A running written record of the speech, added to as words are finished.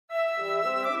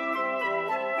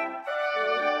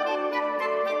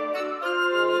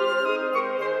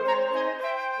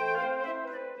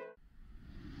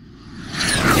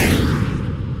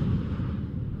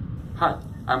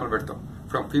I'm Alberto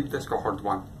from FIPDes Cohort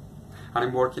 1, and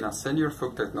I'm working as Senior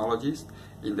Food Technologist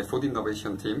in the Food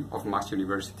Innovation team of Mass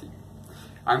University.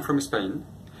 I'm from Spain,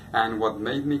 and what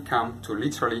made me come to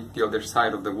literally the other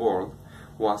side of the world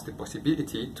was the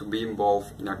possibility to be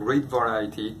involved in a great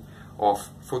variety of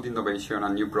food innovation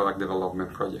and new product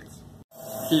development projects.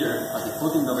 Here at the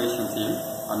Food Innovation team,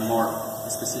 and more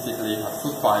specifically at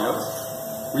Food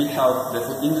Pilots, we help the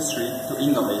food industry to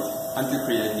innovate and to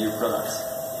create new products.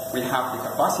 We have the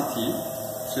capacity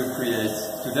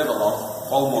to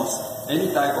develop almost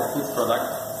any type of food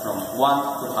product from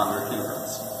 1 to 100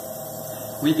 kilograms.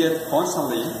 We get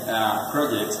constantly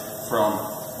projects from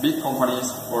big companies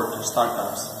or to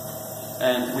startups.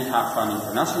 And we have an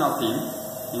international team,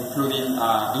 including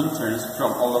interns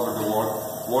from all over the world,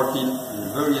 working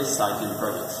in very exciting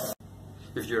projects.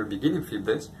 If you're beginning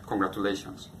FIPDes,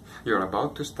 congratulations. You're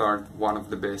about to start one of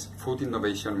the best food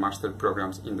innovation master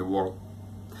programs in the world.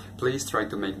 Please try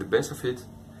to make the best of it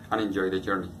and enjoy the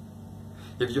journey.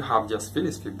 If you have just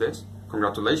finished FIPDes,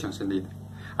 congratulations indeed.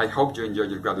 I hope you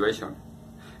enjoyed your graduation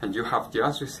and you have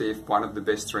just received one of the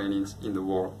best trainings in the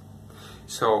world.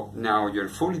 So now you're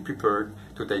fully prepared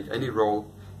to take any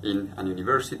role in a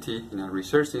university, in a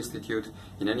research institute,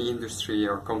 in any industry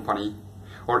or company,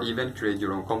 or even create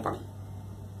your own company.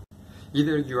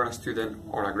 Either you are a student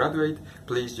or a graduate,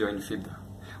 please join FIPDA.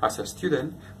 As a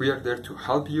student, we are there to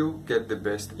help you get the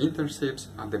best internships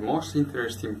and the most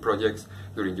interesting projects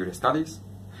during your studies.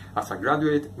 As a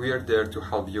graduate, we are there to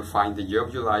help you find the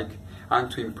job you like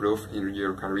and to improve in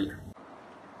your career.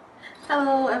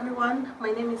 Hello everyone,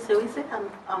 my name is Sewise. I'm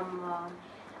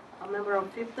a member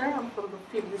of FIPDA. I'm from the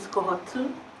FIPDes Cohort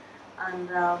 2,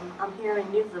 and I'm here in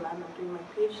New Zealand. I'm doing my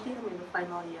PhD. I'm in the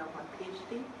final year of my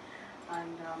PhD,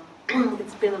 and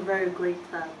it's been a very great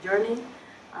journey.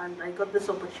 And I got this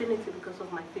opportunity because of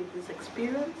my FIPDes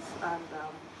experience, and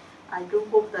I do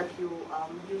hope that you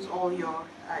use all your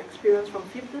experience from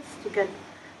FIPDes to get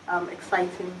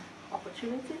exciting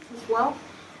opportunities as well.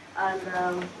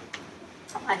 And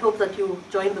I hope that you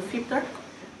join the FIPDA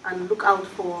and look out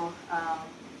for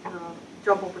the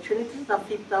job opportunities that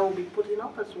FIPDA will be putting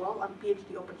up as well, and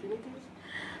PhD opportunities.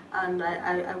 And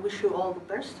I wish you all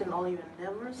the best in all your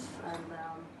endeavors, and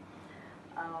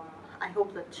I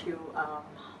hope that you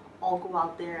all go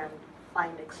out there and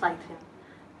find exciting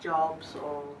jobs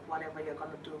or whatever you're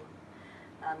going to do.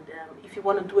 And if you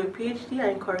want to do a PhD, I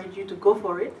encourage you to go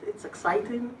for it. It's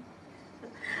exciting,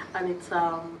 and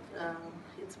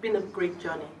it's been a great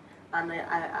journey. And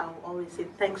I'll always say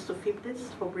thanks to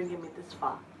FIPDes for bringing me this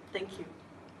far. Thank you.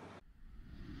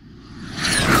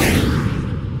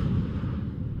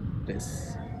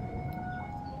 Yes.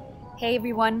 Hey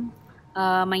everyone,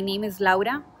 my name is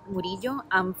Laura Murillo.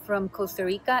 I'm from Costa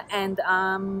Rica and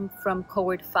I'm from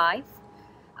Cohort 5.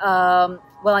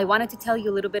 Well, I wanted to tell you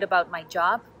a little bit about my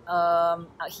job.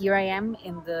 Here I am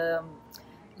in the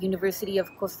University of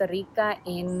Costa Rica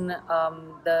in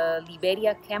the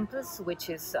Liberia campus, which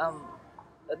is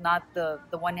not the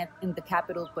one in the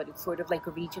capital, but it's sort of like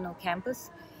a regional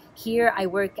campus. Here I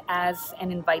work as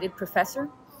an invited professor.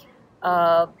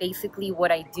 Basically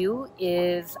what I do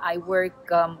is I work,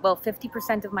 well,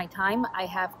 50% of my time I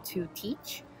have to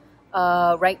teach.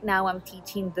 Right now I'm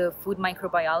teaching the food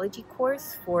microbiology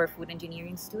course for food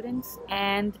engineering students,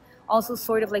 and also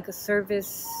sort of like a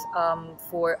service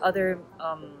for other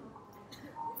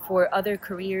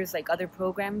careers, like other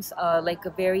programs, like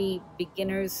a very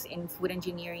beginners in food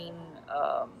engineering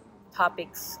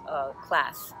topics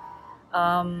class.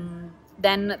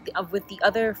 Then with the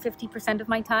other 50% of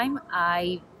my time,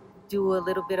 I do a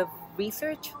little bit of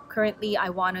research. Currently, I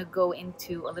want to go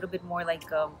into a little bit more like,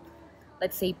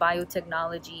 let's say,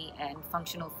 biotechnology and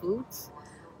functional foods.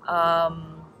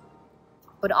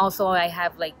 But also I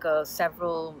have like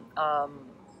several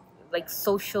like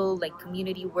social, like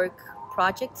community work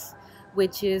projects,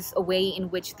 which is a way in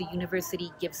which the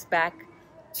university gives back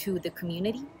to the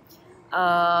community.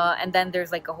 And then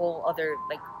there's like a whole other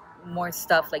like more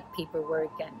stuff like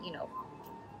paperwork and, you know,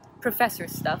 professor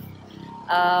stuff.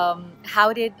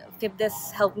 How did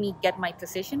FIPDes help me get my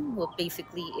position? Well,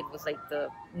 basically it was like the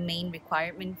main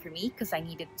requirement for me because I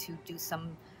needed to do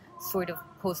some sort of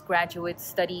postgraduate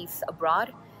studies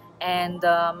abroad. And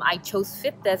I chose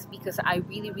FIPDes because I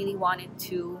really wanted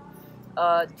to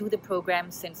do the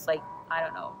program since, like, I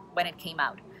don't know, when it came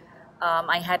out.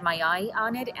 I had my eye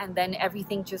on it, and then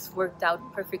everything just worked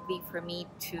out perfectly for me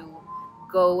to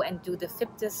go and do the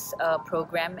FIPDes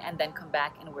program and then come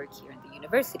back and work here in the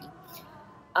university.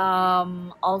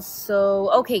 Also,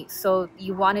 okay, so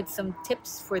you wanted some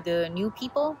tips for the new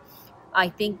people. I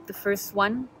think the first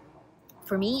one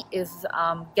for me is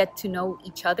get to know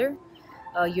each other.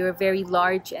 You're a very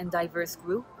large and diverse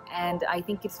group, and I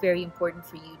think it's very important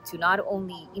for you to not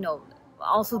only,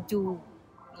 also do,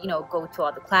 go to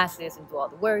all the classes and do all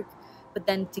the work, but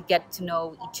then to get to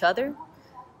know each other.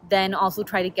 Then also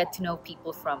try to get to know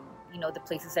people from, the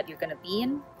places that you're going to be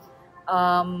in.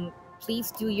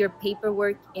 Please do your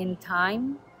paperwork in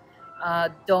time.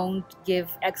 Don't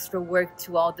give extra work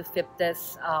to all the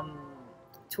FIPDes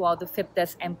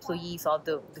employees, all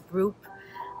the group.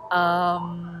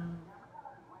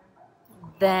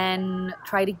 Then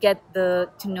try to get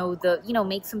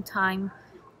make some time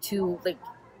to, like,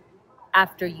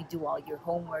 after you do all your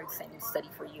homeworks and you study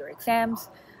for your exams,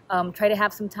 try to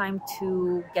have some time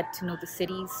to get to know the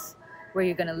cities where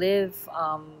you're gonna live,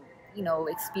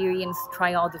 experience,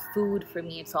 try all the food. For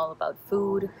me, it's all about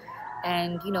food,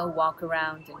 and walk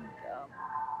around and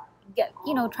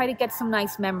try to get some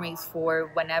nice memories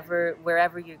for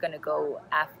wherever you're gonna go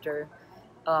after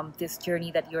this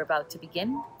journey that you're about to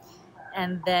begin.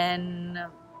 And then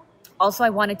also I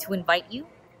wanted to invite you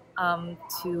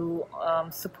to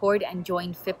support and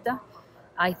join FIPDA.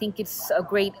 I think it's a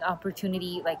great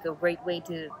opportunity, like a great way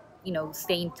to,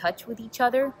 stay in touch with each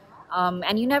other.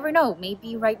 And you never know,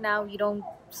 maybe right now you don't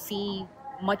see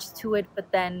much to it,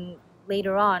 but then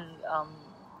later on,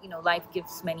 life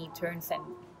gives many turns and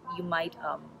you might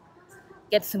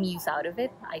get some use out of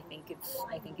it. I think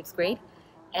it's great.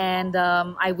 And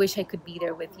I wish I could be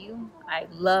there with you. I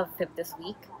love FIPDes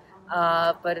week.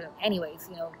 But anyways,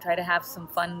 try to have some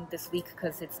fun this week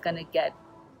because it's gonna get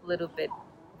a little bit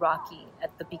rocky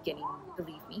at the beginning,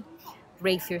 believe me.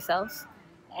 Brace yourselves.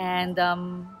 And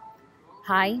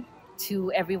hi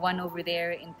to everyone over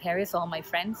there in Paris, all my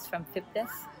friends from FIPDes.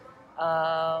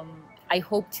 I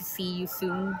hope to see you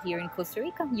soon here in Costa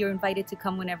Rica. You're invited to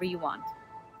come whenever you want.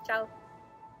 Ciao.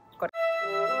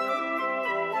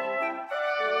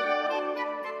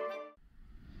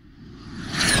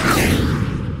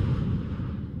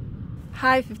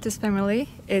 Hi FIPDes family,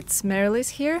 it's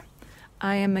Marilis here.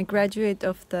 I am a graduate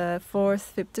of the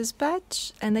 4th FIPDes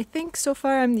batch, and I think so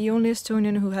far I'm the only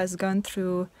Estonian who has gone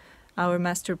through our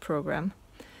master program.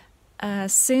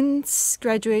 Since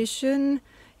graduation,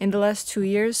 in the last 2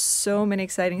 years, so many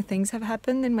exciting things have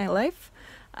happened in my life.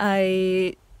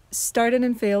 I started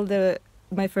and failed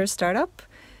my first startup,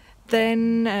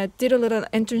 then did a little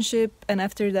internship, and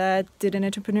after that did an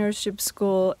entrepreneurship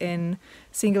school in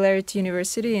Singularity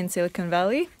University in Silicon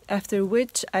Valley, after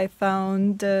which I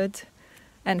found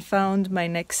my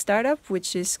next startup,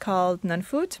 which is called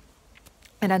Non-Food.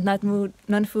 And at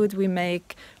Non-Food we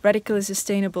make radically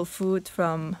sustainable food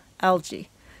from algae.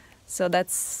 So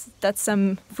that's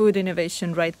some food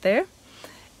innovation right there.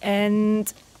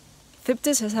 And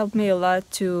FIPDes has helped me a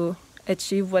lot to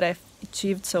achieve what I've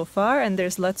achieved so far, and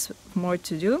there's lots more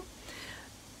to do.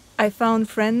 I found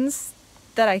friends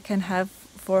that I can have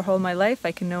for all my life.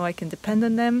 I can depend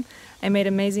on them. I made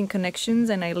amazing connections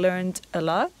and I learned a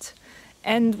lot.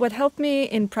 And what helped me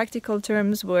in practical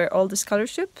terms were all the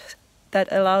scholarships that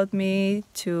allowed me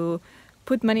to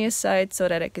put money aside so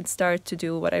that I can start to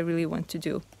do what I really want to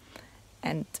do.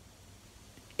 And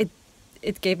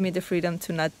it gave me the freedom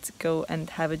to not go and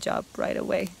have a job right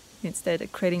away, instead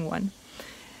of creating one.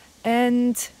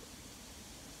 And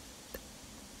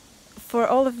for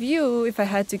all of you, if I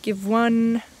had to give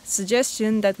one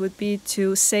suggestion, that would be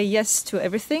to say yes to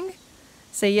everything.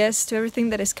 Say yes to everything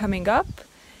that is coming up.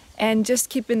 And just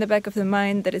keep in the back of the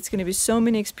mind that it's going to be so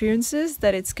many experiences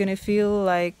that it's going to feel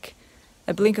like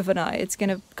a blink of an eye. It's going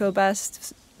to go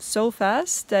past so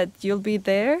fast that you'll be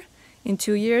there in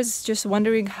 2 years just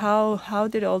wondering how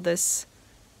did all this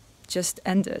just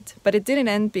ended. But it didn't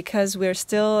end because we're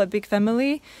still a big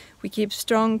family. We keep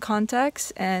strong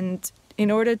contacts, and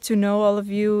in order to know all of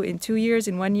you in 2 years,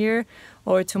 in 1 year,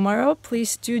 or tomorrow,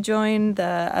 please do join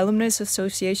the Alumni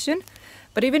Association.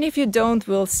 But even if you don't,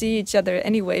 we'll see each other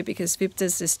anyway, because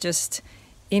FIPDes is just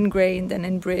ingrained and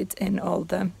inbred in all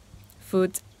the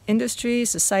food industry,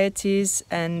 societies,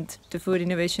 and the food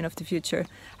innovation of the future.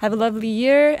 Have a lovely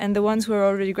year, and the ones who are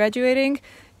already graduating,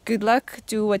 good luck.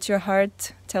 Do what your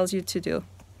heart tells you to do.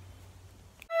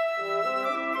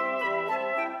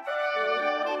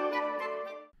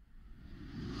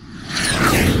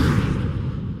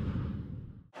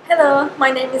 Hello,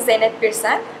 my name is Zeynep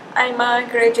Birsen. I'm a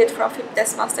graduate from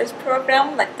FIPDes Master's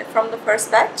Program, from the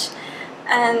first batch,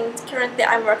 and currently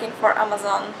I'm working for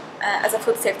Amazon as a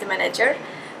food safety manager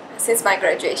since my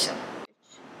graduation.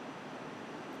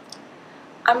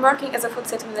 I'm working as a food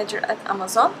safety manager at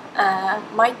Amazon.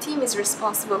 My team is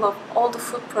responsible of all the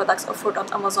food products offered on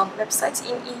Amazon websites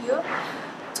in EU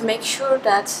to make sure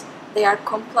that they are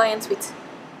compliant with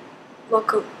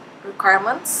local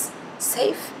requirements,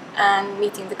 safe and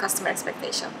meeting the customer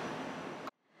expectation.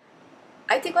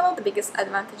 I think one of the biggest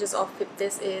advantages of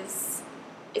FIPDes is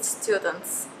its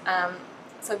students.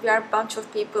 So we are a bunch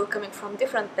of people coming from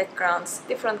different backgrounds,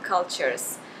 different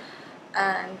cultures,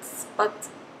 but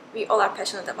we all are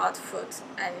passionate about food,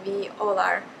 and we all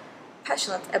are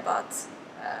passionate about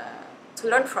to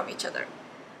learn from each other.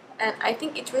 And I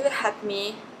think it really helped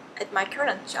me at my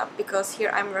current job, because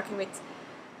here I'm working with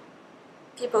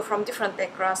people from different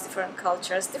backgrounds, different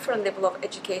cultures, different level of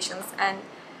educations, and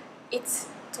it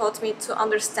taught me to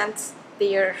understand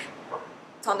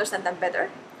them better,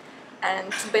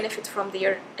 and to benefit from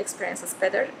their experiences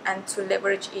better, and to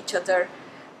leverage each other,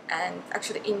 and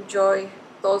actually enjoy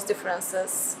those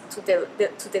differences to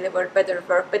deliver better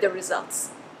work, better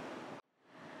results.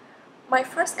 My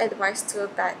first advice to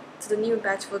the new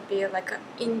batch would be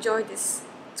enjoy these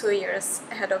 2 years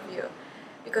ahead of you,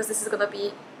 because this is going to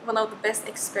be one of the best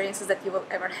experiences that you will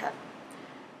ever have.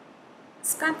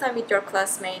 Spend time with your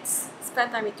classmates,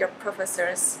 spend time with your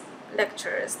professors,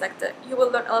 lecturers. You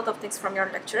will learn a lot of things from your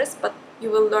lecturers, but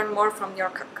you will learn more from your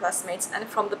classmates and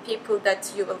from the people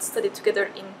that you will study together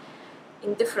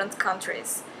in different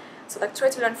countries. So try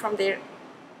to learn from their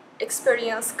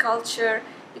experience, culture,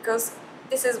 because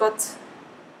this is what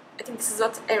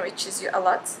enriches you a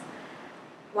lot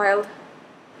while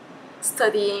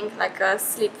studying,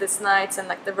 sleepless nights and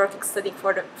the studying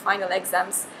for the final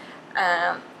exams.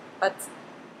 But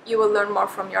you will learn more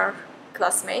from your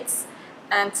classmates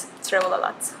and travel a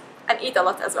lot and eat a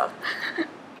lot as well.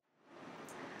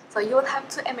 So you will have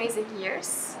 2 amazing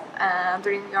years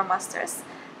during your masters,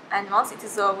 and once it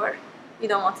is over, you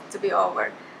don't want it to be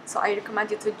over. So I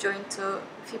recommend you to join to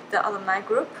FIPDA Alumni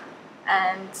group,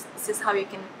 and this is how you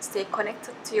can stay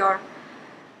connected to your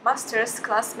masters,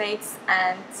 classmates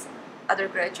and other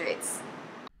graduates.